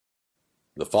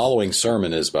The following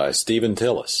sermon is by Stephen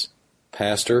Tillis,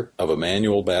 pastor of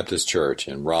Emmanuel Baptist Church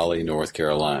in Raleigh, North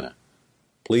Carolina.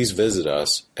 Please visit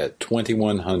us at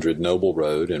 2100 Noble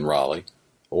Road in Raleigh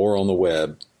or on the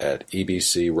web at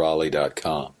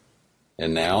ebcraleigh.com.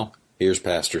 And now, here's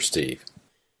Pastor Steve.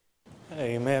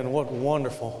 Amen. What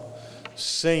wonderful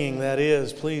singing that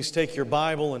is. Please take your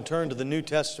Bible and turn to the New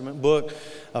Testament book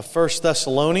of 1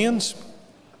 Thessalonians.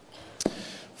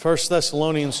 1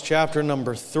 Thessalonians chapter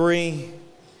number 3.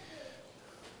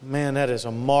 Man, that is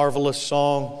a marvelous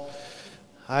song.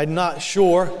 I'm not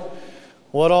sure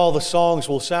what all the songs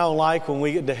will sound like when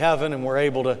we get to heaven and we're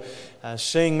able to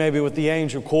sing maybe with the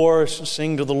angel chorus,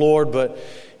 sing to the Lord. But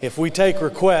if we take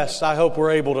requests, I hope we're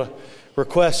able to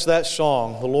request that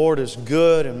song. The Lord is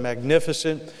good and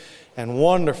magnificent and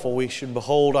wonderful. We should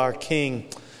behold our King.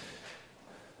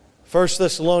 1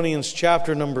 Thessalonians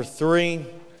chapter number 3.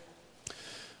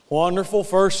 Wonderful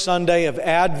first Sunday of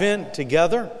Advent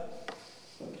together.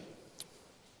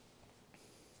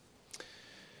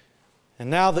 And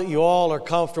now that you all are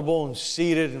comfortable and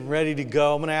seated and ready to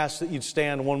go, I'm going to ask that you'd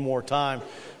stand one more time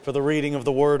for the reading of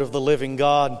the Word of the living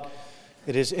God.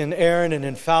 It is inerrant and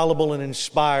infallible and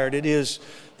inspired. It is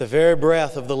the very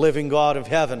breath of the living God of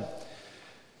heaven.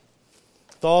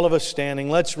 With all of us standing,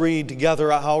 let's read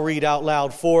together. I'll read out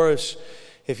loud for us.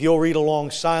 If you'll read along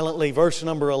silently, verse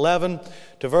number 11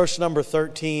 to verse number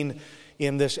 13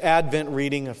 in this Advent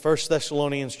reading of 1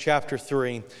 Thessalonians chapter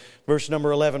 3. Verse number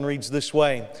 11 reads this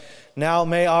way. Now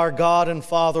may our God and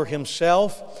Father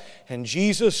Himself and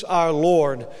Jesus our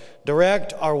Lord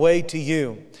direct our way to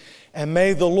you. And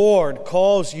may the Lord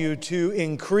cause you to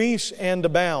increase and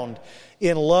abound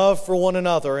in love for one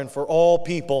another and for all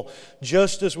people,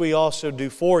 just as we also do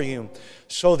for you,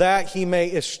 so that He may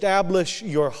establish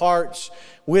your hearts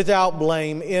without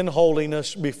blame in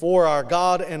holiness before our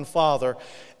God and Father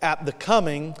at the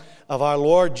coming of our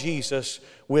Lord Jesus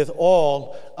with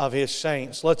all of His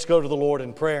saints. Let's go to the Lord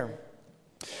in prayer.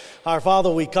 Our Father,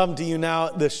 we come to you now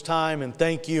at this time and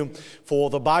thank you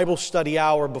for the Bible study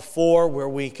hour before, where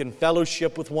we can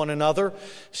fellowship with one another,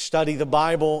 study the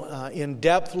Bible in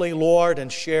depthly, Lord,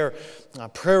 and share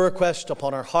prayer requests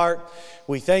upon our heart.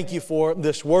 We thank you for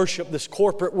this worship, this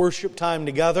corporate worship time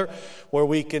together, where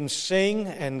we can sing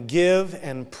and give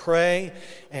and pray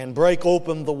and break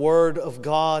open the Word of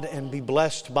God and be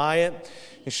blessed by it.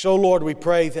 And so, Lord, we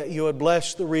pray that you would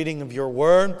bless the reading of your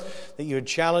word, that you would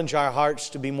challenge our hearts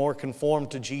to be more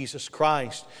conformed to Jesus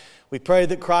Christ. We pray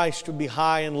that Christ would be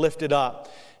high and lifted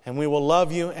up, and we will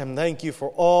love you and thank you for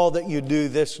all that you do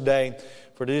this day.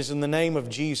 For it is in the name of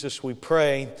Jesus we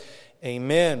pray.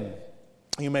 Amen.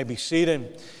 You may be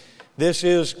seated. This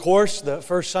is, of course, the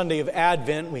first Sunday of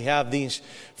Advent. We have these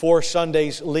 4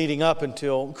 Sundays leading up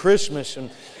until Christmas.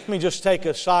 And let me just take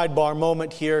a sidebar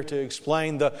moment here to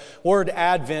explain. The word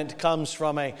Advent comes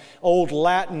from an old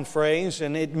Latin phrase,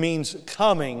 and it means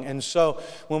coming. And so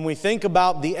when we think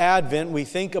about the Advent, we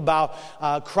think about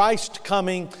Christ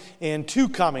coming in 2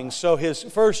 comings. So His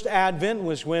first Advent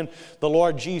was when the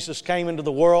Lord Jesus came into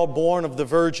the world, born of the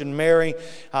Virgin Mary,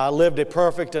 lived a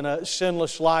perfect and a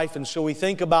sinless life. And so we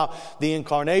think about the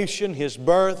Incarnation, His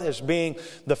birth, as being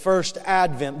the first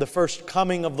Advent, the first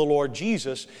coming of the Lord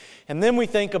Jesus. And then we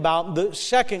think about the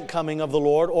second coming of the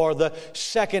Lord, or the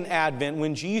second Advent,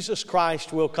 when Jesus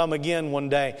Christ will come again one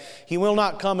day. He will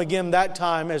not come again that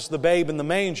time as the babe in the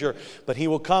manger, but He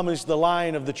will come as the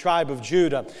Lion of the tribe of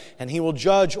Judah. And He will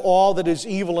judge all that is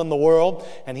evil in the world,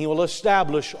 and He will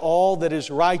establish all that is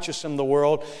righteous in the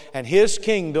world, and His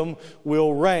kingdom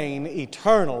will reign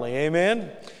eternally.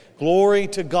 Amen? Glory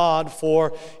to God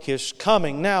for His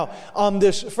coming. Now, on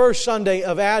this first Sunday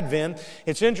of Advent,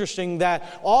 it's interesting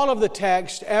that all of the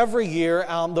text every year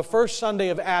on the first Sunday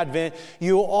of Advent,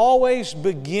 you always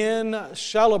begin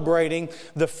celebrating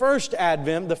the first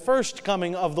Advent, the first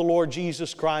coming of the Lord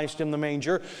Jesus Christ in the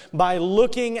manger, by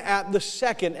looking at the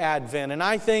second Advent. And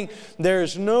I think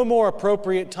there's no more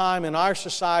appropriate time in our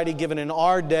society, given in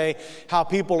our day, how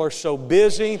people are so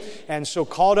busy and so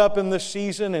caught up in the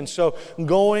season and so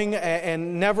going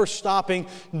and never stopping,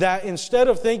 that instead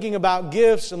of thinking about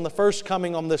gifts and the first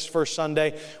coming on this first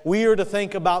Sunday, we are to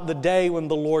think about the day when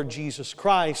the Lord Jesus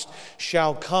Christ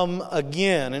shall come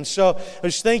again. And so I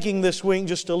was thinking this week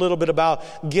just a little bit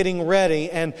about getting ready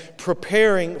and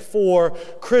preparing for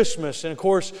Christmas. And of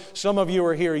course, some of you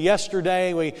were here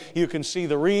yesterday. You can see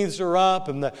the wreaths are up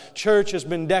and the church has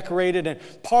been decorated. And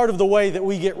part of the way that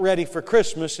we get ready for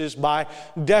Christmas is by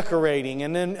decorating.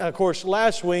 And then, of course,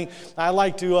 last week, I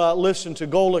like to listen to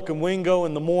Golick and Wingo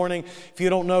in the morning. If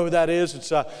you don't know who that is,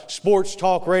 it's a sports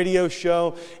talk radio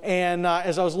show. And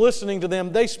as I was listening to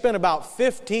them, they spent about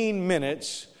 15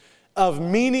 minutes of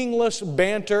meaningless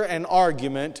banter and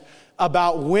argument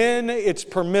about when it's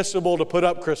permissible to put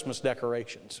up Christmas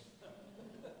decorations.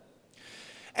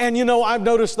 And I've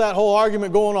noticed that whole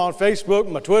argument going on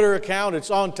Facebook, my Twitter account, it's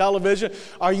on television.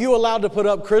 Are you allowed to put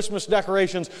up Christmas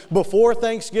decorations before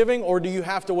Thanksgiving, or do you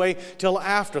have to wait till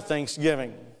after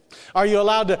Thanksgiving? Are you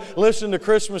allowed to listen to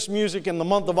Christmas music in the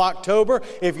month of October?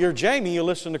 If you're Jamie, you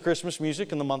listen to Christmas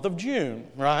music in the month of June,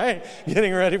 right?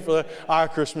 Getting ready for our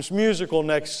Christmas musical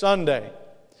next Sunday.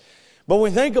 But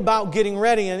when we think about getting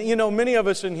ready, and many of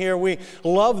us in here, we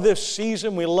love this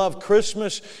season. We love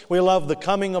Christmas. We love the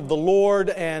coming of the Lord.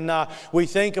 And we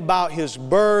think about His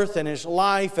birth and His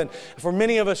life. And for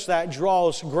many of us, that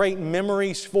draws great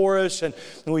memories for us. And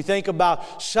we think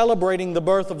about celebrating the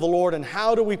birth of the Lord. And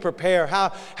how do we prepare?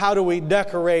 How do we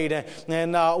decorate?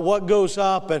 And what goes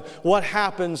up? And what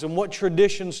happens? And what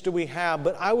traditions do we have?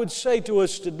 But I would say to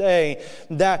us today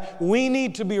that we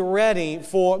need to be ready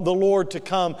for the Lord to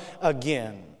come again.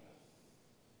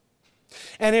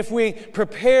 And if we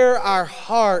prepare our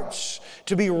hearts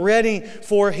to be ready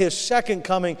for His second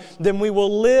coming, then we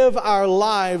will live our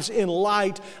lives in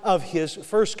light of His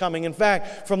first coming. In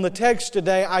fact, from the text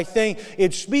today, I think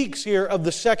it speaks here of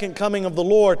the second coming of the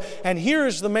Lord. And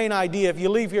here's the main idea. If you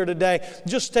leave here today,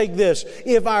 just take this.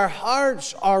 If our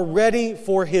hearts are ready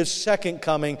for His second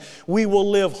coming, we will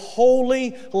live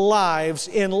holy lives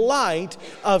in light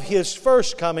of His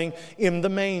first coming in the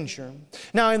manger.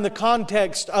 Now, in the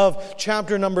context of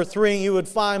chapter number 3, you would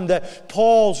find that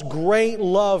Paul's great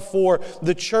love for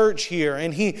the church here,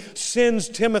 and he sends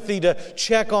Timothy to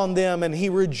check on them, and he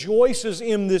rejoices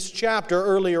in this chapter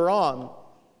earlier on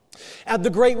at the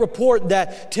great report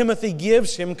that Timothy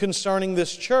gives him concerning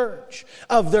this church,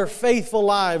 of their faithful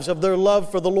lives, of their love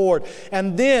for the Lord.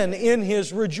 And then in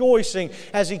his rejoicing,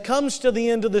 as he comes to the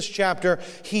end of this chapter,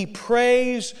 he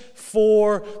prays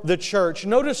for the church.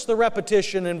 Notice the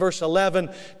repetition in verse 11,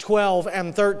 12,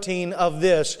 and 13 of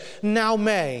this. Now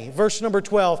may, verse number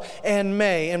 12, and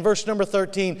may, and verse number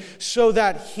 13, so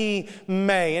that he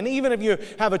may. And even if you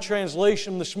have a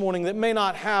translation this morning that may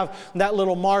not have that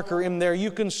little marker in there,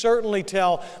 you can certainly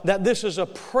tell that this is a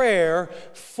prayer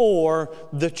for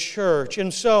the church.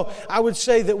 And so I would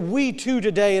say that we too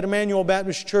today at Emmanuel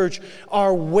Baptist Church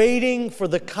are waiting for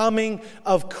the coming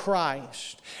of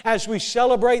Christ. As we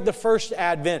celebrate the first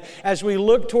Advent, as we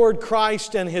look toward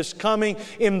Christ and His coming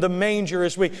in the manger,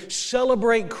 as we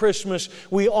celebrate Christmas,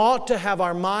 we ought to have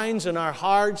our minds and our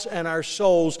hearts and our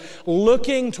souls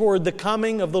looking toward the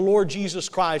coming of the Lord Jesus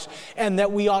Christ, and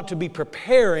that we ought to be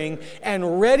preparing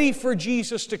and ready for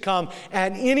Jesus to come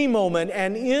at any moment.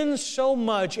 And in so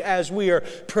much as we are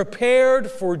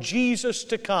prepared for Jesus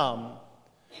to come,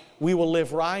 we will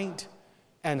live right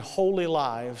and holy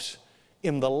lives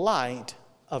in the light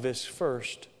of His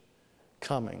first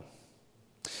coming.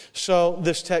 So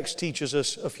this text teaches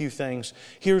us a few things.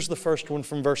 Here's the first one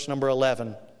from verse number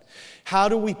 11. How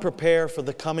do we prepare for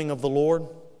the coming of the Lord?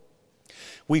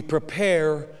 We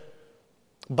prepare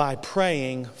by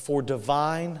praying for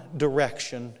divine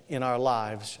direction in our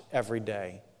lives every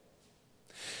day.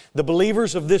 The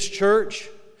believers of this church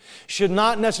should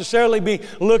not necessarily be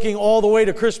looking all the way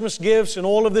to Christmas gifts and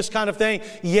all of this kind of thing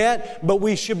yet, but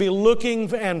we should be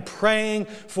looking and praying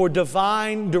for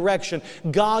divine direction,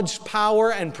 God's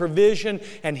power and provision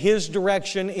and His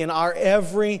direction in our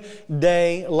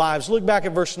everyday lives. Look back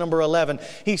at verse number 11.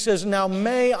 He says, "Now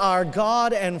may our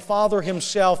God and Father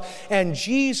Himself and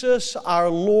Jesus our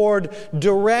Lord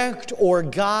direct or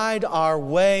guide our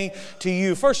way to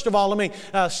you." First of all, let me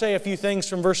say a few things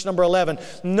from verse number 11.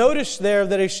 Notice there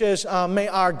that it says, may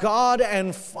our God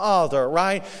and Father,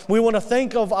 right? We want to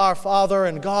think of our Father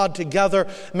and God together.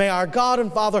 May our God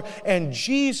and Father and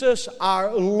Jesus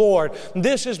our Lord.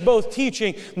 This is both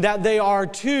teaching that they are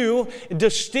two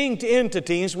distinct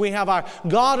entities. We have our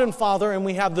God and Father, and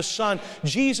we have the Son,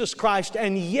 Jesus Christ.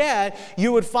 And yet,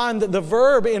 you would find that the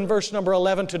verb in verse number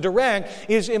 11, to direct,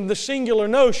 is in the singular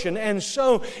notion. And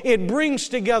so it brings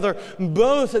together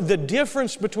both the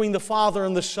difference between the Father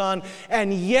and the Son,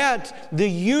 and yet the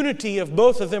unity of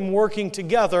both of them working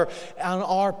together on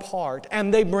our part.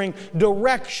 And they bring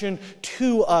direction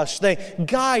to us. They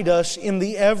guide us in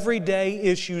the everyday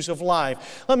issues of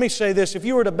life. Let me say this. If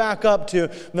you were to back up to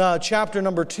chapter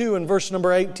number 2 and verse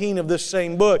number 18 of this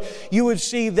same book, you would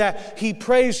see that he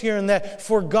prays here and that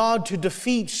for God to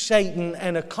defeat Satan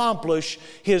and accomplish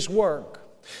His work.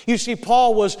 You see,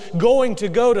 Paul was going to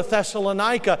go to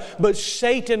Thessalonica, but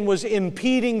Satan was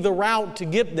impeding the route to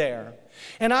get there.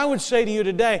 And I would say to you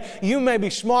today, you may be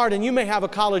smart and you may have a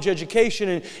college education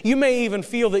and you may even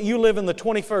feel that you live in the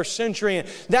 21st century and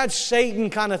that's Satan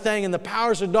kind of thing and the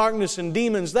powers of darkness and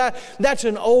demons. That's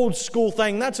an old school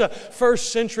thing. That's a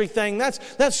first century thing.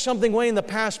 That's something way in the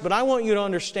past. But I want you to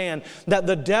understand that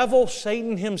the devil,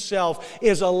 Satan himself,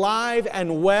 is alive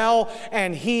and well,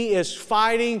 and he is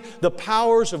fighting the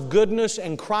powers of goodness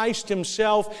and Christ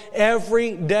himself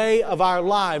every day of our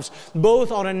lives,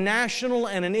 both on a national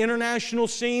and an international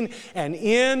scene and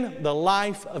in the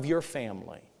life of your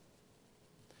family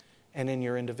and in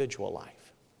your individual life.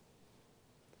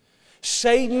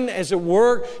 Satan, as it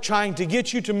were, trying to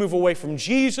get you to move away from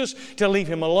Jesus, to leave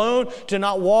Him alone, to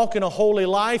not walk in a holy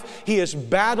life. He is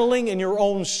battling in your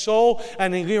own soul,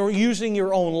 and you're using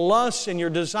your own lusts and your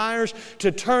desires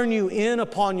to turn you in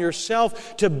upon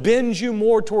yourself, to bend you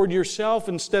more toward yourself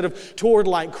instead of toward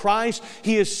like Christ.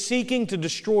 He is seeking to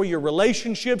destroy your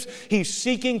relationships. He's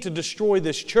seeking to destroy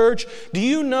this church. Do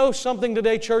you know something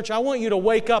today, church? I want you to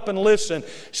wake up and listen.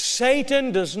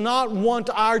 Satan does not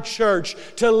want our church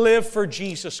to live for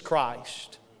Jesus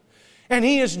Christ. And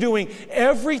he is doing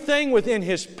everything within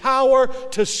his power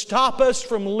to stop us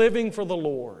from living for the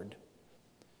Lord.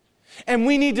 And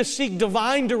we need to seek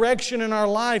divine direction in our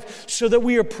life so that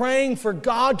we are praying for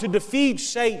God to defeat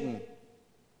Satan.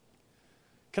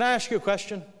 Can I ask you a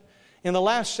question? In the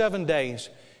last 7 days,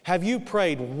 have you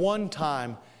prayed one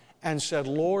time and said,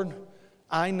 Lord,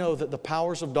 I know that the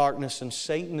powers of darkness and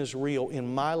Satan is real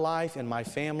in my life, in my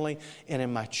family, and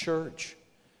in my church.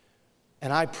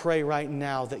 And I pray right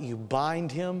now that you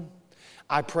bind him.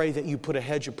 I pray that you put a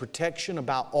hedge of protection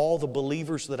about all the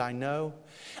believers that I know.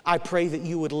 I pray that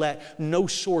you would let no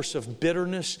source of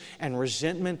bitterness and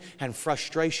resentment and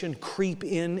frustration creep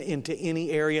into any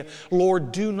area.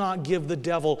 Lord, do not give the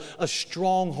devil a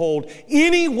stronghold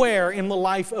anywhere in the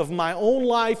life of my own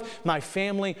life, my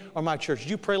family, or my church. Did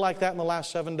you pray like that in the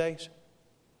last 7 days?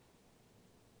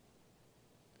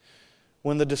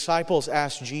 When the disciples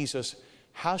asked Jesus,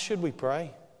 how should we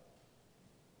pray?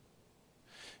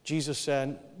 Jesus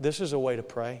said, this is a way to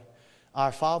pray.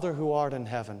 Our Father who art in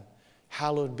heaven,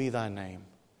 hallowed be thy name.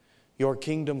 Your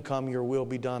kingdom come, your will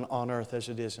be done on earth as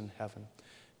it is in heaven.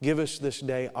 Give us this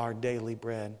day our daily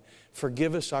bread.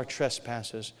 Forgive us our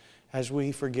trespasses as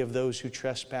we forgive those who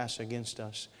trespass against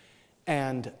us.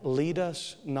 And lead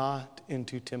us not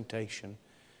into temptation,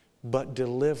 but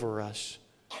deliver us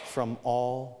from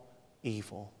all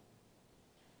evil.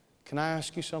 Can I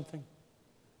ask you something?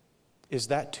 Is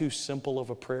that too simple of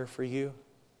a prayer for you?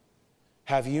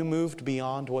 Have you moved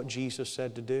beyond what Jesus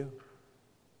said to do?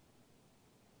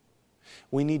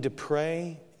 We need to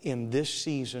pray in this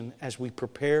season as we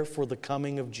prepare for the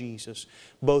coming of Jesus,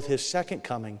 both His second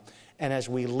coming and as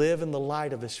we live in the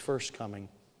light of His first coming.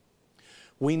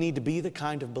 We need to be the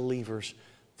kind of believers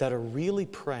that are really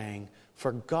praying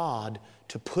for God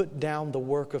to put down the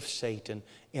work of Satan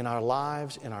in our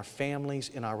lives, in our families,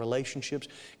 in our relationships.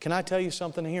 Can I tell you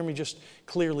something? Hear me just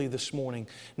clearly this morning.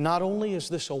 Not only is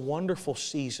this a wonderful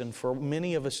season for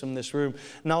many of us in this room,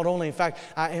 not only, in fact,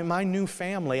 in my new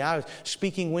family, I was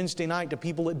speaking Wednesday night to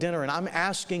people at dinner, and I'm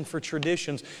asking for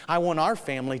traditions. I want our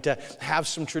family to have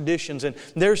some traditions, and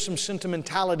there's some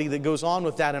sentimentality that goes on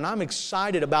with that, and I'm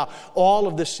excited about all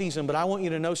of this season, but I want you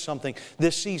to know something.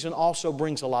 This season also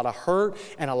brings a lot of hurt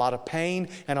and a lot of pain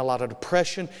and a lot of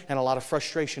depression and a lot of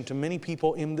frustration to many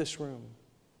people in this room.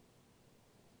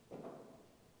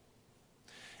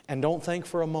 And don't think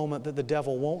for a moment that the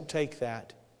devil won't take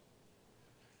that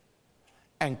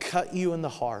and cut you in the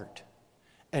heart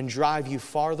and drive you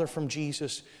farther from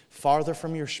Jesus, farther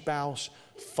from your spouse,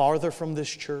 farther from this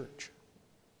church.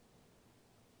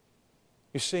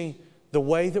 You see, the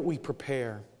way that we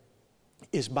prepare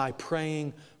is by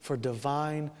praying for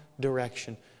divine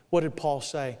direction. What did Paul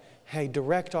say? Hey,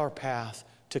 direct our path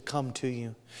to come to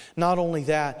you. Not only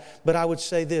that, but I would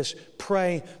say this,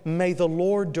 pray, may the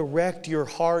Lord direct your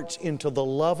hearts into the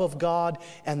love of God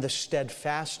and the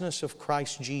steadfastness of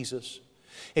Christ Jesus.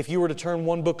 If you were to turn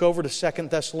one book over to 2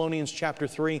 Thessalonians chapter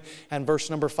 3 and verse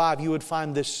number 5, you would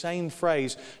find this same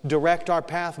phrase, direct our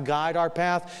path, guide our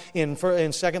path. In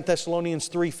 2 Thessalonians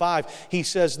 3:5, he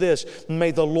says this,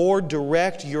 may the Lord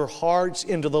direct your hearts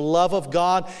into the love of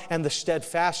God and the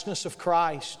steadfastness of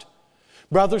Christ.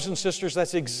 Brothers and sisters,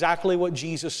 that's exactly what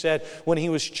Jesus said when He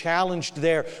was challenged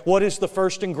there. What is the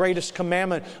first and greatest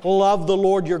commandment? Love the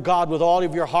Lord your God with all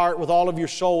of your heart, with all of your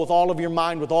soul, with all of your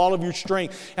mind, with all of your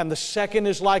strength. And the second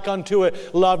is like unto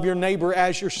it, love your neighbor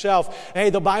as yourself.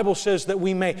 Hey, the Bible says that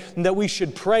we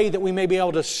should pray that we may be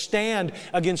able to stand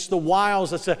against the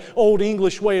wiles. That's an old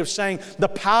English way of saying the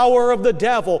power of the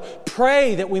devil.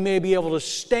 Pray that we may be able to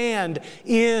stand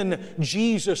in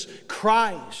Jesus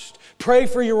Christ. Pray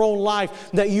for your own life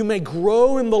that you may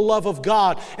grow in the love of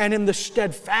God and in the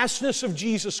steadfastness of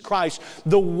Jesus Christ.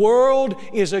 The world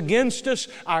is against us,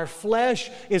 our flesh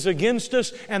is against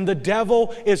us, and the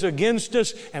devil is against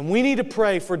us. And we need to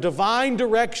pray for divine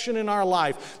direction in our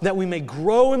life, that we may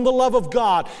grow in the love of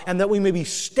God and that we may be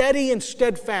steady and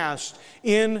steadfast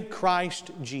in Christ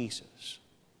Jesus.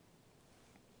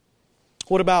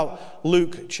 What about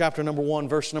Luke chapter number 1,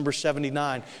 verse number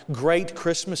 79? Great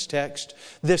Christmas text.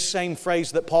 This same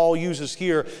phrase that Paul uses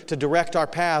here to direct our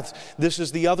paths, this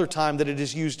is the other time that it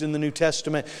is used in the New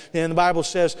Testament. And the Bible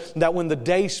says that when the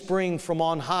day spring from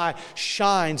on high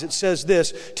shines, it says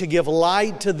this, to give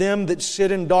light to them that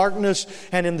sit in darkness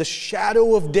and in the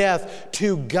shadow of death,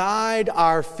 to guide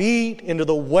our feet into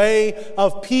the way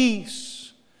of peace.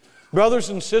 Brothers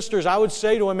and sisters, I would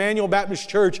say to Emmanuel Baptist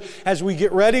Church, as we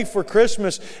get ready for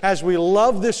Christmas, as we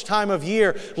love this time of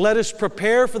year, let us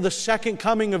prepare for the second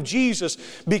coming of Jesus,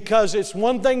 because it's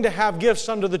one thing to have gifts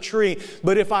under the tree,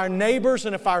 but if our neighbors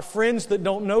and if our friends that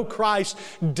don't know Christ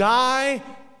die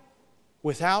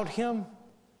without Him,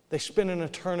 they spend an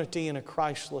eternity in a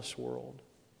Christless world.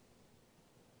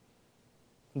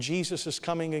 Jesus is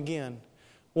coming again.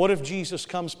 What if Jesus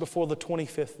comes before the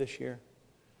 25th this year?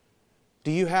 Do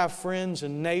you have friends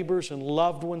and neighbors and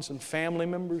loved ones and family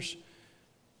members?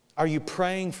 Are you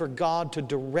praying for God to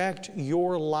direct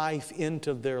your life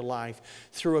into their life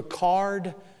through a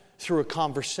card, through a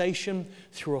conversation,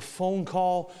 through a phone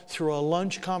call, through a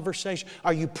lunch conversation?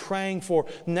 Are you praying for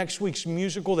next week's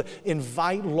musical that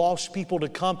invite lost people to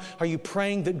come? Are you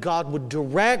praying that God would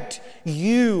direct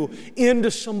you into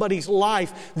somebody's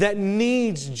life that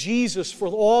needs Jesus for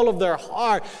all of their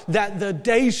heart, that the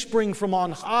day spring from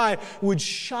on high would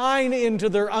shine into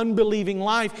their unbelieving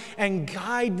life and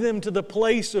guide them to the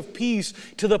place of peace,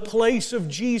 to the place of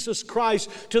Jesus Christ,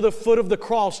 to the foot of the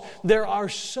cross? There are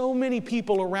so many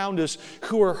people around us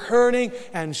who are hurting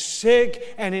and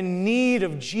sick and in need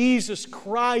of Jesus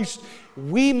Christ.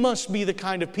 We must be the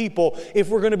kind of people, if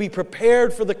we're going to be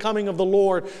prepared for the coming of the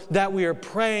Lord, that we are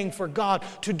praying for God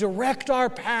to direct our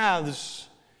paths,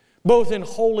 both in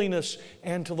holiness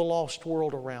and to the lost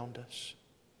world around us.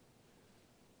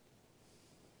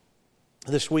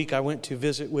 This week I went to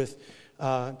visit with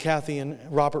Kathy and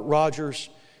Robert Rogers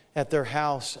at their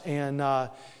house, and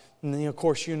of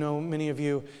course, many of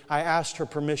you, I asked her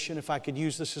permission if I could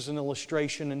use this as an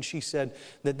illustration, and she said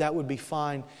that that would be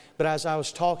fine. But as I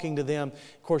was talking to them,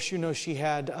 of course, she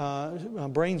had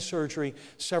brain surgery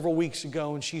several weeks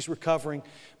ago, and she's recovering.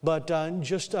 But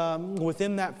just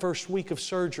within that first week of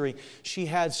surgery, she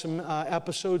had some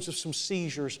episodes of some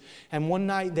seizures. And one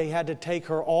night they had to take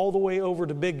her all the way over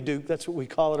to Big Duke. That's what we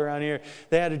call it around here.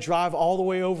 They had to drive all the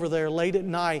way over there late at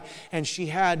night. And she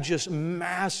had just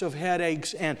massive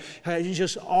headaches and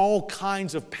just all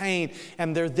kinds of pain.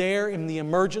 And they're there in the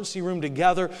emergency room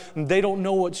together. And they don't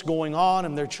know what's going on.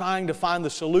 And they're trying to find the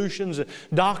solutions.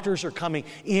 Doctors are coming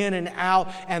in and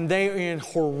out. And they are in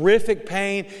horrific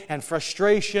pain and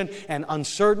frustration and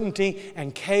uncertainty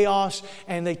and chaos.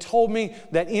 And they told me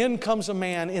that in comes a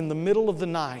man in the middle of the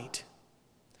night,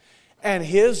 and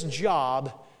his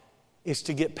job is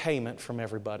to get payment from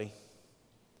everybody.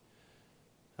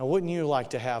 Now, wouldn't you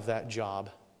like to have that job?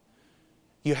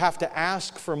 You have to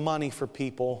ask for money for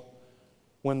people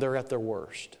when they're at their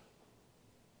worst.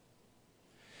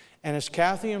 And as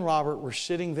Kathy and Robert were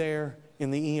sitting there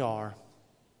in the ER,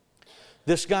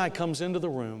 this guy comes into the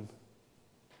room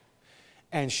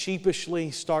and sheepishly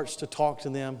starts to talk to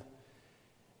them.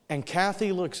 And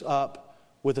Kathy looks up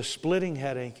with a splitting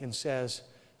headache and says,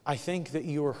 "I think that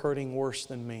you are hurting worse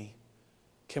than me.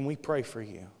 Can we pray for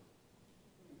you?"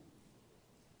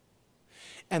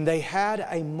 And they had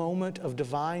a moment of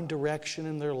divine direction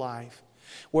in their life,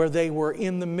 where they were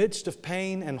in the midst of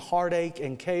pain and heartache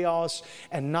and chaos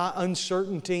and not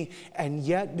uncertainty, and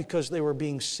yet because they were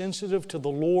being sensitive to the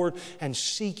Lord and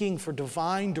seeking for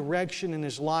divine direction in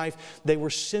His life, they were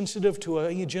sensitive to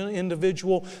an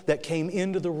individual that came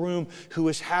into the room who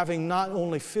was having not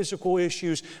only physical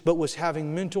issues, but was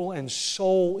having mental and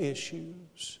soul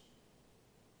issues.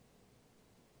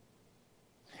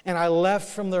 And I left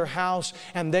from their house,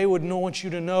 and they would want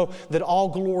you to know that all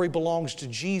glory belongs to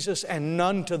Jesus and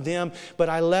none to them. But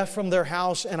I left from their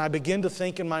house, and I began to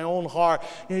think in my own heart,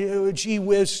 gee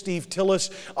whiz, Steve Tillis,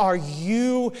 are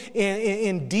you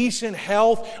in decent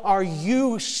health? Are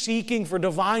you seeking for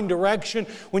divine direction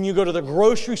when you go to the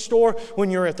grocery store, when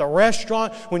you're at the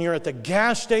restaurant, when you're at the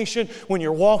gas station, when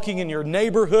you're walking in your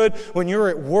neighborhood, when you're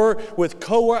at work with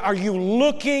coworkers? Are you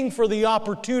looking for the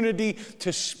opportunity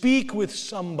to speak with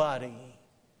somebody?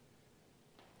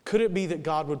 Could it be that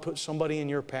God would put somebody in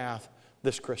your path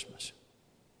this Christmas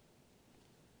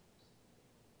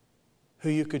who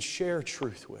you could share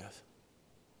truth with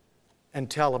and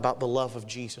tell about the love of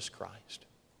Jesus Christ?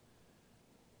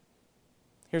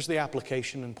 Here's the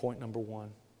application in point number 1.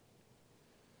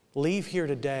 Leave here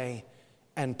today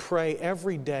and pray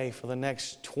every day for the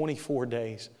next 24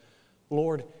 days.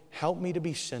 Lord, help me to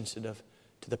be sensitive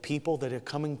to the people that are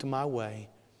coming to my way,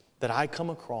 that I come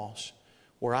across,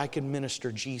 where I can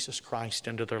minister Jesus Christ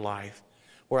into their life,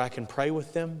 where I can pray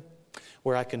with them,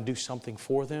 where I can do something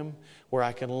for them, where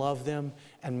I can love them,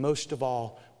 and most of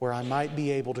all, where I might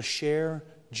be able to share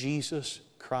Jesus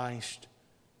Christ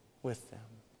with them.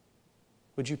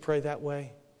 Would you pray that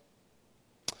way?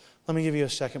 Let me give you a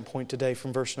second point today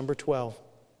from verse number 12.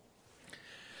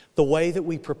 The way that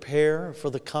we prepare for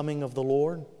the coming of the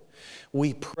Lord,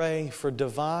 we pray for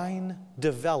divine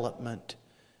development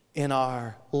in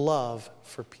our love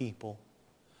for people.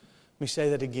 Let me say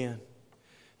that again.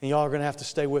 And y'all are going to have to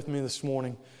stay with me this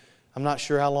morning. I'm not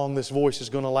sure how long this voice is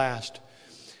going to last.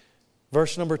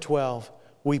 Verse number 12.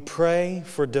 We pray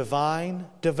for divine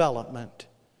development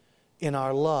in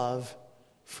our love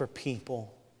for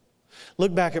people.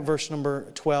 Look back at verse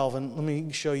number 12 and let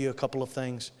me show you a couple of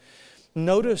things.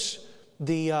 Notice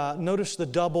the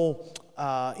double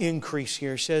increase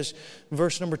here. It says,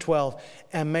 verse number 12,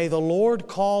 and may the Lord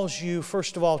cause you,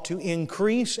 first of all, to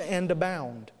increase and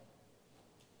abound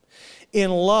in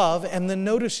love, and then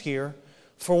notice here,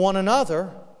 for one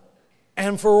another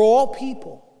and for all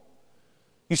people.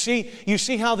 You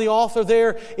see how the author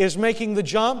there is making the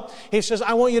jump? He says,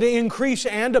 I want you to increase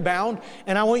and abound,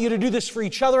 and I want you to do this for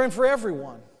each other and for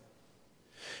everyone.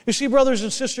 You see, brothers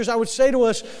and sisters, I would say to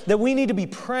us that we need to be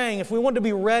praying. If we want to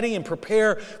be ready and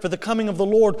prepare for the coming of the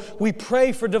Lord, we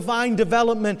pray for divine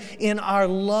development in our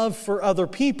love for other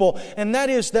people. And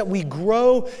that is that we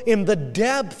grow in the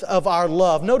depth of our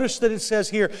love. Notice that it says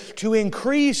here, to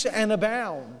increase and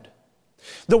abound.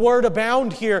 The word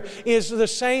abound here is the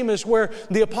same as where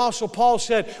the Apostle Paul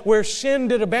said, where sin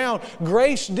did abound,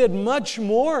 grace did much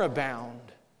more abound.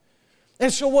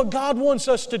 And so what God wants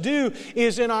us to do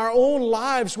is in our own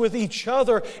lives with each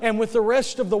other and with the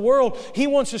rest of the world, He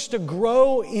wants us to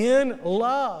grow in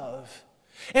love.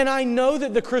 And I know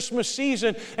that the Christmas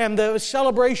season and the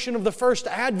celebration of the first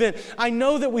Advent, I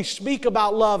know that we speak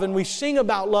about love and we sing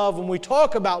about love and we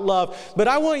talk about love. But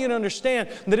I want you to understand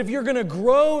that if you're going to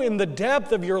grow in the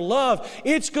depth of your love,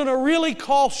 it's going to really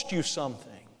cost you something.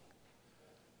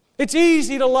 It's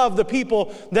easy to love the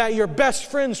people that you're best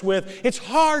friends with. It's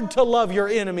hard to love your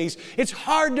enemies. It's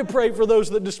hard to pray for those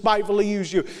that despitefully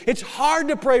use you. It's hard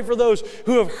to pray for those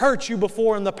who have hurt you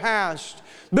before in the past.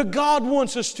 But God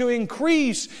wants us to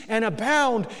increase and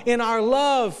abound in our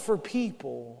love for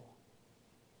people.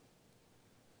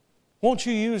 Won't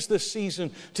you use this season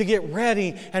to get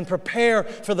ready and prepare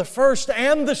for the first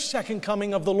and the second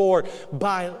coming of the Lord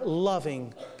by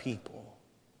loving people?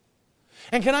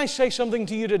 And can I say something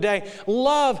to you today?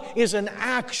 Love is an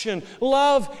action.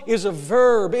 Love is a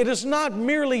verb. It is not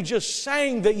merely just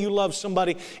saying that you love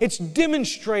somebody. It's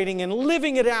demonstrating and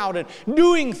living it out and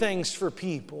doing things for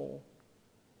people.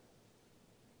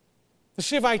 You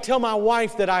see, if I tell my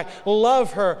wife that I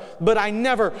love her, but I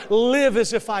never live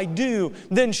as if I do,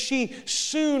 then she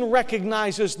soon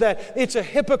recognizes that it's a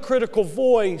hypocritical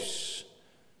voice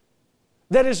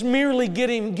that is merely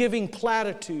giving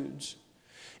platitudes.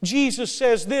 Jesus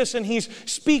says this, and He's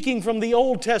speaking from the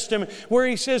Old Testament, where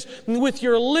He says, with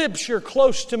your lips you're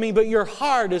close to me, but your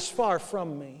heart is far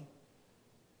from me.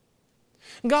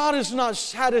 God is not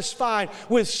satisfied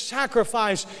with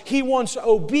sacrifice. He wants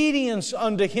obedience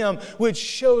unto Him, which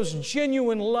shows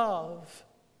genuine love.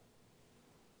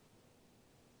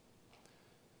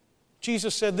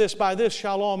 Jesus said this, by this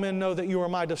shall all men know that you are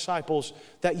my disciples,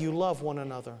 that you love one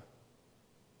another.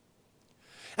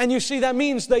 And you see, that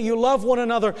means that you love one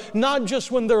another not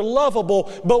just when they're lovable,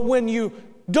 but when you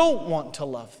don't want to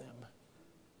love them.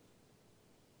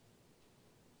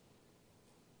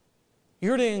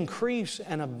 You're to increase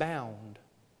and abound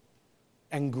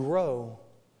and grow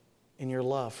in your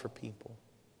love for people.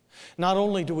 Not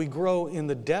only do we grow in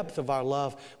the depth of our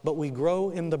love, but we grow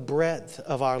in the breadth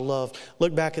of our love.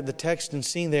 Look back at the text and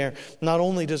see there, not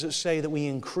only does it say that we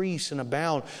increase and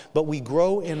abound, but we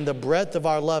grow in the breadth of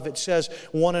our love. It says,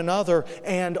 one another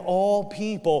and all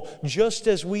people, just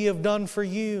as we have done for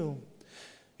you.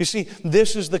 You see,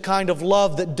 this is the kind of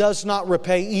love that does not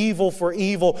repay evil for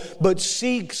evil, but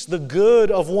seeks the good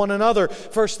of one another.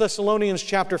 1 Thessalonians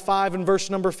chapter 5 and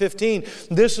verse number 15.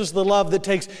 This is the love that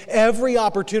takes every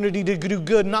opportunity to do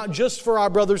good, not just for our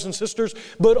brothers and sisters,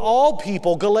 but all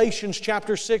people. Galatians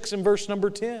chapter 6 and verse number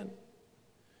 10.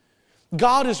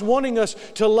 God is wanting us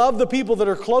to love the people that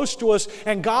are close to us,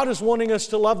 and God is wanting us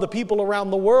to love the people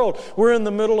around the world. We're in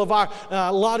the middle of our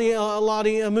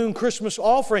Lottie Moon Christmas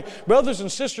offering. Brothers and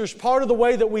sisters, part of the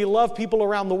way that we love people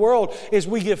around the world is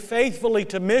we give faithfully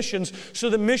to missions so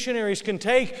that missionaries can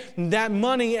take that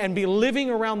money and be living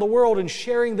around the world and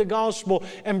sharing the gospel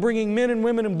and bringing men and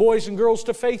women and boys and girls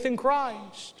to faith in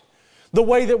Christ. The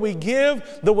way that we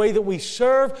give, the way that we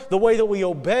serve, the way that we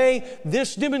obey,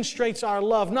 this demonstrates our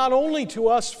love not only to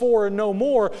us four and no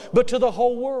more, but to the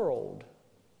whole world.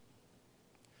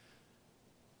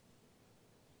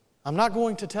 I'm not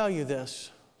going to tell you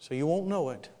this, so you won't know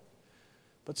it.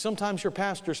 But sometimes your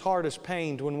pastor's heart is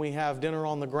pained when we have dinner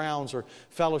on the grounds or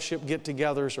fellowship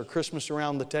get-togethers or Christmas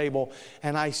around the table,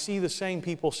 and I see the same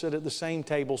people sit at the same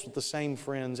tables with the same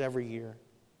friends every year.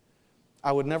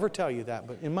 I would never tell you that,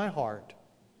 but in my heart,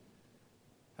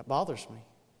 that bothers me.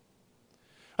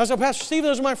 I said, Pastor Steve,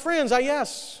 those are my friends.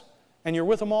 Yes. And you're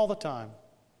with them all the time.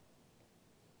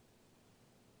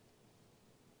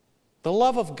 The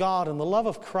love of God and the love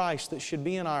of Christ that should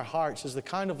be in our hearts is the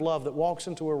kind of love that walks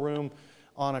into a room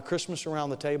on a Christmas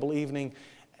around the table evening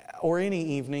or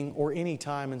any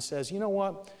time and says, you know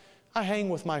what? I hang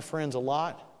with my friends a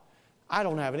lot. I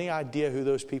don't have any idea who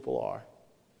those people are.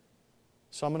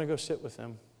 So I'm going to go sit with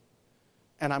them.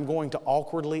 And I'm going to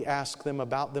awkwardly ask them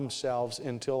about themselves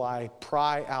until I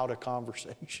pry out a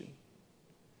conversation.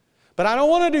 But I don't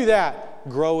want to do that.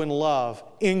 Grow in love,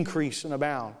 increase and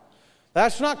abound.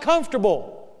 That's not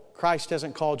comfortable. Christ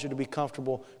hasn't called you to be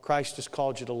comfortable. Christ has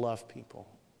called you to love people.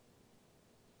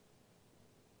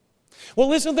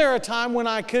 Well, isn't there a time when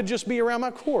I could just be around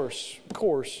my course? Of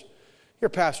course. Your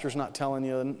pastor's not telling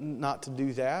you not to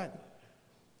do that.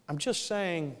 I'm just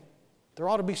saying, there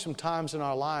ought to be some times in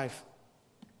our life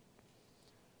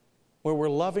where we're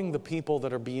loving the people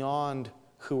that are beyond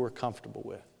who we're comfortable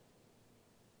with.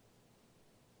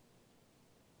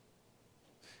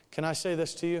 Can I say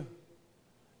this to you?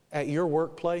 At your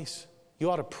workplace,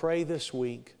 you ought to pray this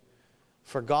week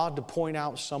for God to point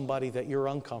out somebody that you're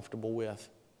uncomfortable with,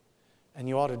 and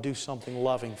you ought to do something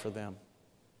loving for them.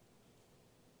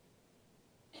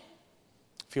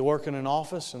 If you work in an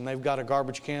office and they've got a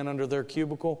garbage can under their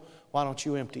cubicle, why don't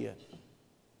you empty it?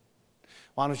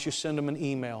 Why don't you send them an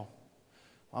email?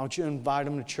 Why don't you invite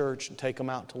them to church and take them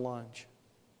out to lunch?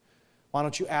 Why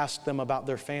don't you ask them about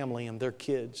their family and their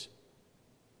kids?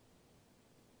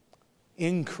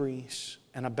 Increase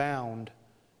and abound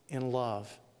in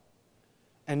love.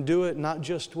 And do it not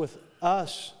just with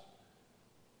us,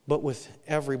 but with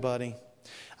everybody.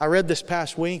 I read this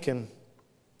past week and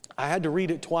I had to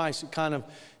read it twice. It kind of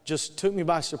just took me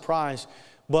by surprise.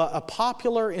 But a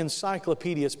popular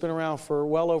encyclopedia, it's been around for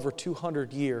well over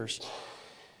 200 years.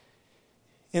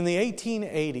 In the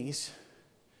 1880s,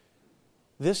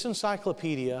 this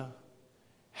encyclopedia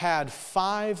had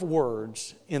 5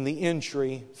 words in the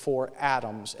entry for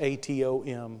atoms,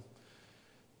 A-T-O-M.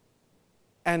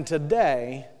 And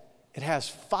today, it has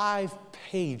 5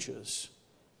 pages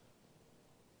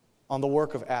on the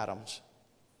work of atoms.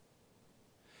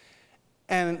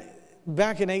 And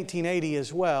back in 1880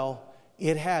 as well,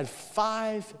 it had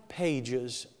 5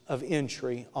 pages of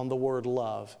entry on the word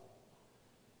love.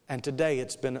 And today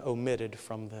it's been omitted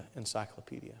from the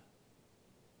encyclopedia.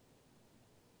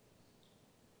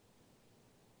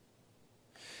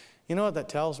 You know what that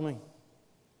tells me?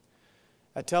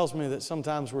 That tells me that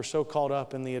sometimes we're so caught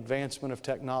up in the advancement of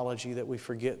technology that we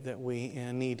forget that we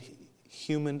need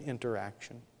human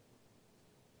interaction.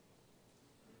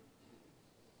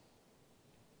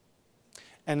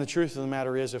 And the truth of the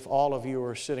matter is, if all of you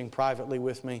were sitting privately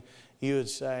with me, you would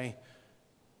say,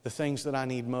 the things that I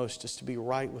need most is to be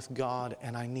right with God,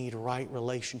 and I need right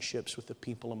relationships with the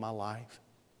people in my life.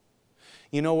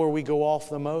 You know where we go off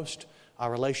the most?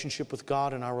 Our relationship with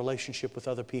God and our relationship with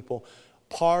other people.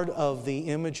 Part of the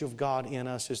image of God in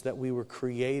us is that we were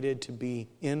created to be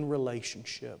in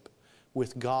relationship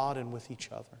with God and with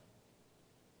each other.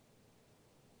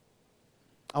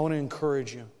 I want to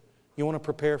encourage you. You want to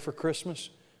prepare for Christmas?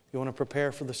 You want to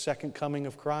prepare for the second coming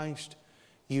of Christ?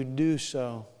 You do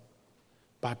so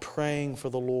by praying for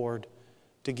the Lord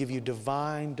to give you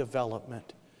divine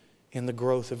development in the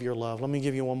growth of your love. Let me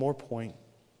give you one more point.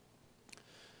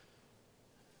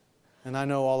 And I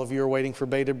know all of you are waiting for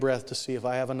bated breath to see if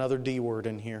I have another D word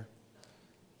in here.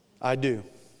 I do.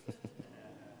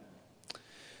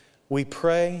 We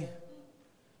pray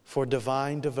for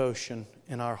divine devotion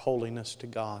in our holiness to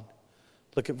God.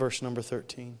 Look at verse number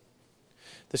 13.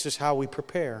 This is how we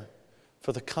prepare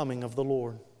for the coming of the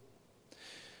Lord,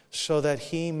 so that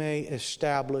He may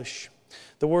establish.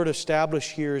 The word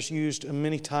establish here is used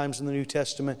many times in the New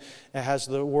Testament. It has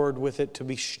the word with it to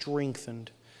be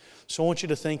strengthened. So I want you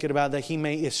to think about that He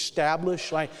may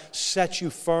establish, like set you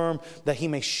firm, that He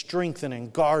may strengthen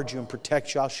and guard you and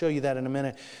protect you. I'll show you that in a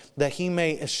minute. That He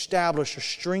may establish or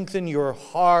strengthen your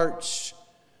hearts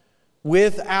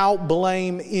without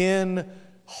blame in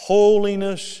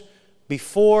holiness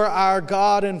before our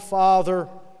God and Father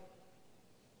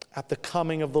at the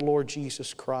coming of the Lord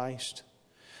Jesus Christ.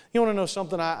 You want to know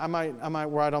something? I might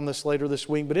write on this later this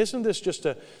week, but isn't this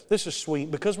this is sweet,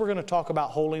 because we're going to talk about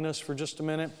holiness for just a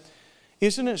minute.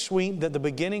 Isn't it sweet that the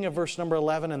beginning of verse number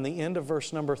 11 and the end of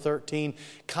verse number 13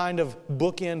 kind of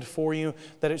bookend for you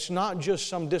that it's not just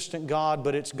some distant God,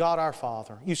 but it's God our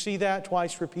Father? You see that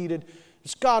twice repeated?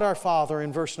 It's God our Father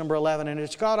in verse number 11, and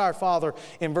it's God our Father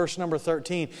in verse number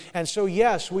 13. And so,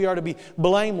 yes, we are to be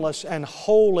blameless and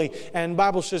holy. And the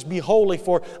Bible says, be holy,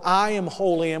 for I am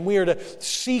holy. And we are to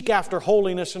seek after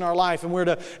holiness in our life. And we're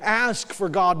to ask for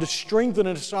God to strengthen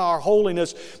us in our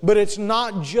holiness. But it's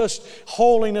not just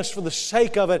holiness for the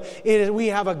sake of it. We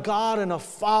have a God and a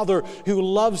Father who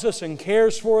loves us and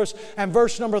cares for us. And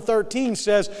verse number 13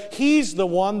 says, He's the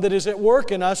one that is at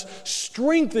work in us,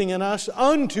 strengthening us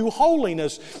unto holiness.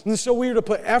 And so we are to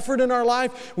put effort in our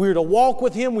life. We are to walk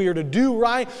with Him. We are to do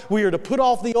right. We are to put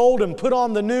off the old and put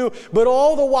on the new. But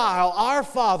all the while, our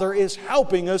Father is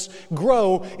helping us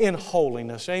grow in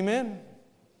holiness. Amen?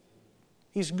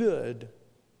 He's good.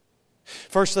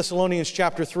 1 Thessalonians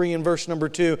chapter 3 and verse number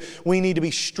 2, we need to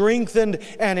be strengthened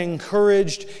and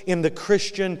encouraged in the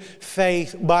Christian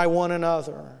faith by one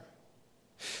another.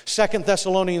 2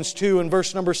 Thessalonians 2 and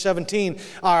verse number 17,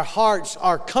 our hearts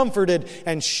are comforted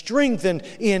and strengthened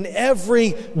in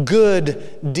every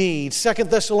good deed. 2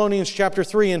 Thessalonians chapter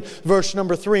 3 and verse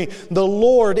number 3, the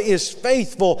Lord is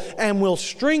faithful and will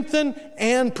strengthen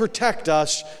and protect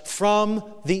us from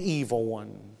the evil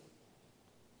one.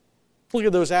 Look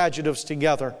at those adjectives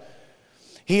together.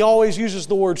 He always uses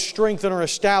the word strengthen or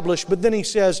establish, but then he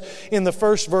says in the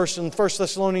first verse in 1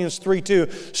 Thessalonians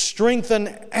 3:2, strengthen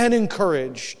and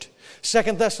encouraged.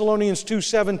 2 Thessalonians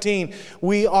 2:17,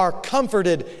 we are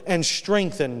comforted and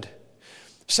strengthened.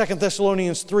 2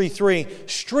 Thessalonians 3:3,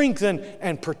 strengthen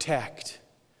and protect.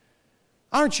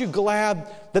 Aren't you glad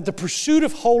that the pursuit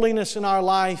of holiness in our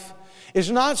life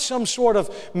is not some sort of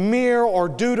mere or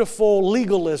dutiful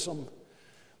legalism,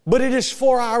 but it is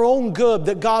for our own good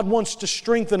that God wants to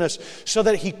strengthen us so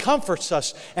that He comforts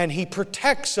us and He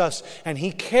protects us and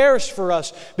He cares for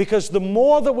us, because the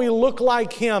more that we look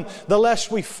like Him, the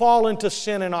less we fall into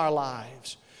sin in our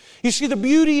lives. You see, the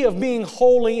beauty of being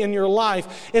holy in your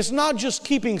life is not just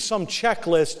keeping some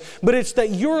checklist, but it's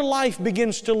that your life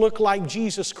begins to look like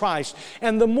Jesus Christ.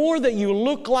 And the more that you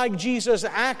look like Jesus,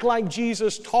 act like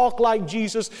Jesus, talk like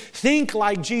Jesus, think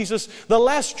like Jesus, the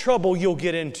less trouble you'll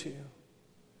get into.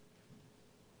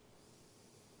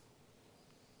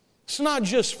 It's not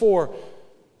just for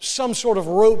some sort of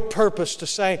rote purpose to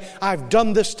say, I've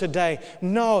done this today.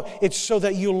 No, it's so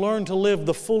that you learn to live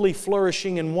the fully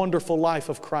flourishing and wonderful life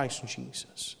of Christ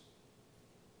Jesus.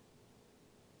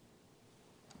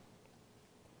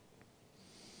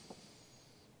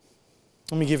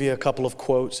 Let me give you a couple of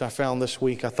quotes I found this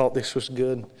week. I thought this was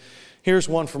good. Here's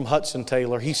one from Hudson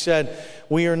Taylor. He said,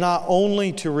 we are not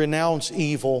only to renounce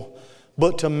evil,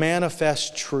 but to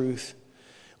manifest truth.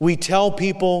 We tell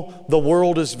people the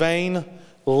world is vain.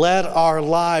 Let our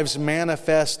lives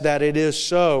manifest that it is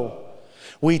so.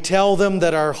 We tell them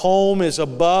that our home is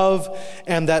above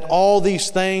and that all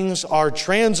these things are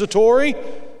transitory.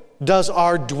 Does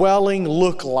our dwelling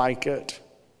look like it?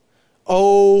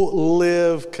 Oh,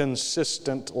 live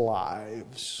consistent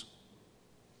lives.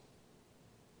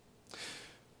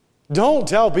 Don't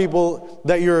tell people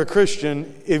that you're a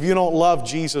Christian if you don't love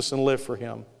Jesus and live for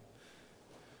Him.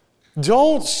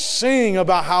 Don't sing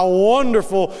about how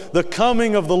wonderful the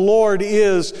coming of the Lord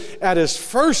is at His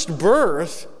first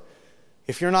birth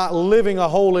if you're not living a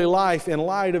holy life in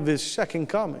light of His second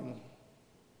coming.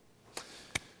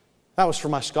 That was for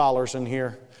my scholars in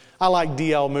here. I like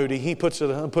D.L. Moody. He puts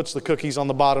the cookies on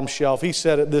the bottom shelf. He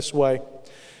said it this way: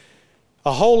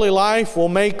 a holy life will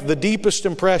make the deepest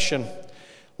impression.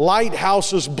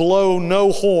 Lighthouses blow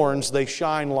no horns, they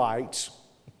shine lights.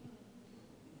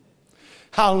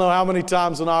 I don't know how many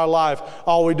times in our life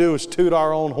all we do is toot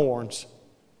our own horns.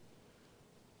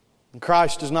 And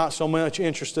Christ is not so much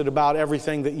interested about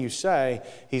everything that you say,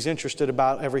 He's interested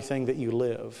about everything that you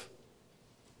live.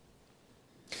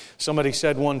 Somebody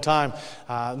said one time,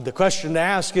 the question to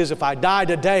ask is, if I die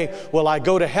today, will I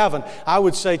go to heaven? I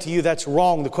would say to you, that's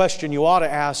wrong. The question you ought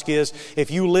to ask is, if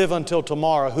you live until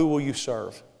tomorrow, who will you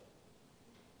serve?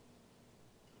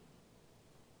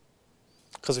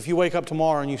 Because if you wake up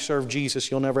tomorrow and you serve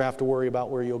Jesus, you'll never have to worry about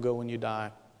where you'll go when you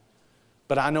die.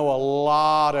 But I know a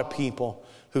lot of people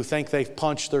who think they've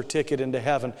punched their ticket into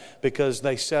heaven because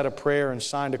they said a prayer and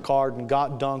signed a card and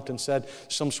got dunked and said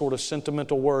some sort of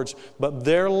sentimental words, but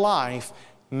their life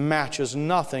matches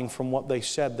nothing from what they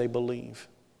said they believe.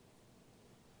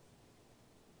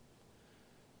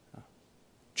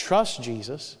 Trust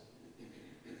Jesus.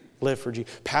 Live for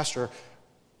Jesus. Pastor,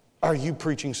 are you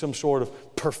preaching some sort of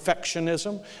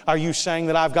perfectionism? Are you saying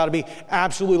that I've got to be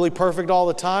absolutely perfect all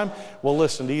the time? Well,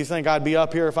 listen, do you think I'd be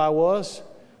up here if I was?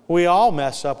 We all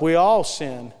mess up. We all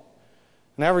sin.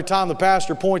 And every time the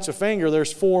pastor points a finger,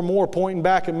 there's 4 more pointing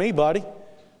back at me, buddy.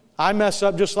 I mess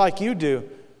up just like you do.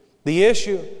 The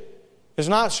issue is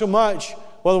not so much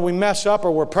whether we mess up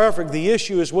or we're perfect. The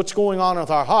issue is what's going on with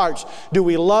our hearts. Do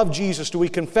we love Jesus? Do we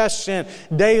confess sin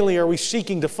daily? Are we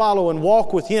seeking to follow and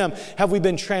walk with Him? Have we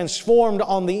been transformed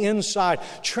on the inside,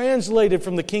 translated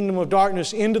from the kingdom of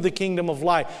darkness into the kingdom of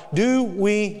light? Do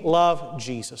we love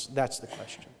Jesus? That's the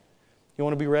question. You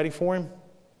want to be ready for Him?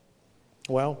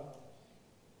 Well,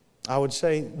 I would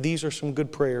say these are some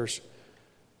good prayers.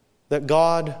 That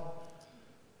God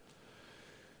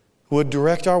would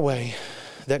direct our way,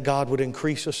 that God would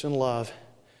increase us in love,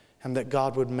 and that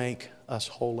God would make us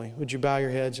holy. Would you bow your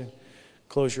heads and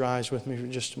close your eyes with me for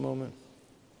just a moment?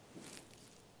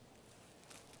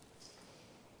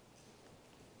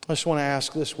 I just want to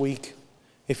ask this week,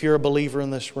 if you're a believer in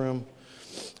this room,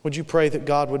 would you pray that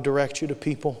God would direct you to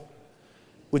people?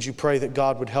 Would you pray that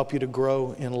God would help you to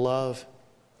grow in love?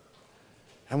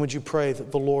 And would you pray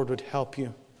that the Lord would help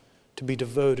you to be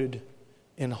devoted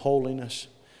in holiness?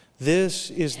 This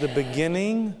is the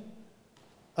beginning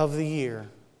of the year.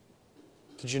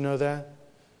 Did you know that?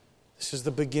 This is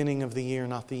the beginning of the year,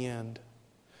 not the end.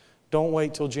 Don't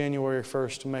wait till January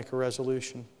 1st to make a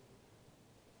resolution.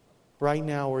 Right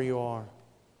now where you are,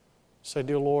 say,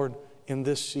 dear Lord, in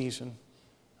this season,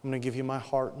 I'm going to give you my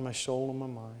heart and my soul and my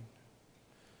mind.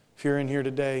 If you're in here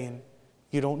today and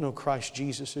you don't know Christ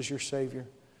Jesus as your Savior,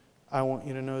 I want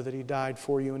you to know that He died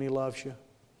for you and He loves you.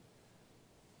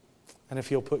 And if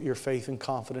you'll put your faith and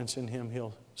confidence in Him,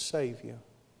 He'll save you.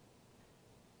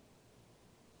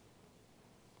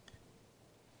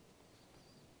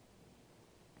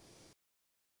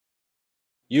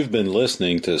 You've been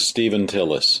listening to Stephen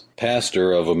Tillis,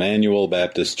 pastor of Emmanuel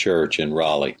Baptist Church in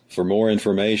Raleigh. For more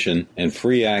information and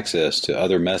free access to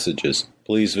other messages,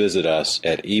 please visit us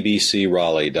at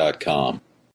ebcraleigh.com.